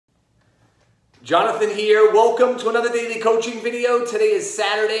Jonathan here. Welcome to another daily coaching video. Today is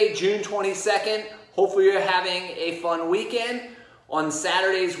Saturday, June 22nd. Hopefully you're having a fun weekend. On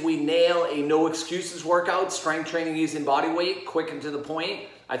Saturdays, we nail a no excuses workout, strength training using body weight, quick and to the point.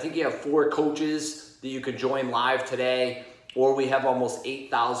 I think you have 4 coaches that you could join live today, or we have almost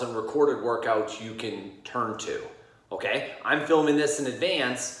 8,000 recorded workouts you can turn to, okay? I'm filming this in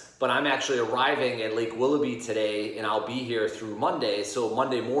advance, but I'm actually arriving at Lake Willoughby today, and I'll be here through Monday. So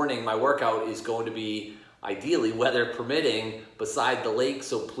Monday morning, my workout is going to be, ideally, weather permitting, beside the lake,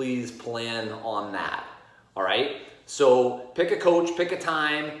 so please plan on that, all right? So pick a coach, pick a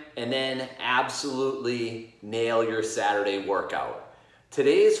time, and then absolutely nail your Saturday workout.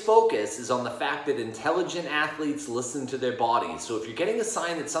 Today's focus is on the fact that intelligent athletes listen to their bodies. So if you're getting a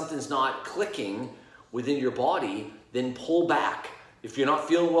sign that something's not clicking within your body, then pull back. If you're not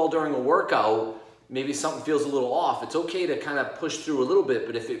feeling well during a workout, maybe something feels a little off, it's okay to kind of push through a little bit,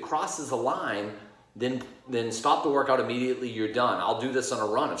 but if it crosses a line, then stop the workout immediately, you're done. I'll do this on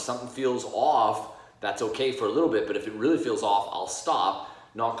a run. If something feels off, that's okay for a little bit, but if it really feels off, I'll stop.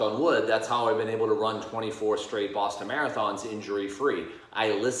 Knock on wood, that's how I've been able to run 24 straight Boston Marathons injury-free.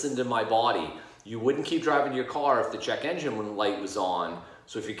 I listen to my body. You wouldn't keep driving your car if the check engine light was on.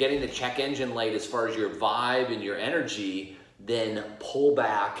 So if you're getting the check engine light as far as your vibe and your energy, then pull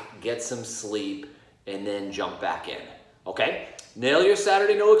back, get some sleep, and then jump back in, okay? Nail your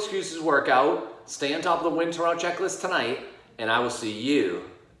Saturday no excuses workout, stay on top of the win tomorrow checklist tonight, and I will see you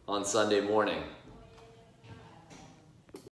on Sunday morning.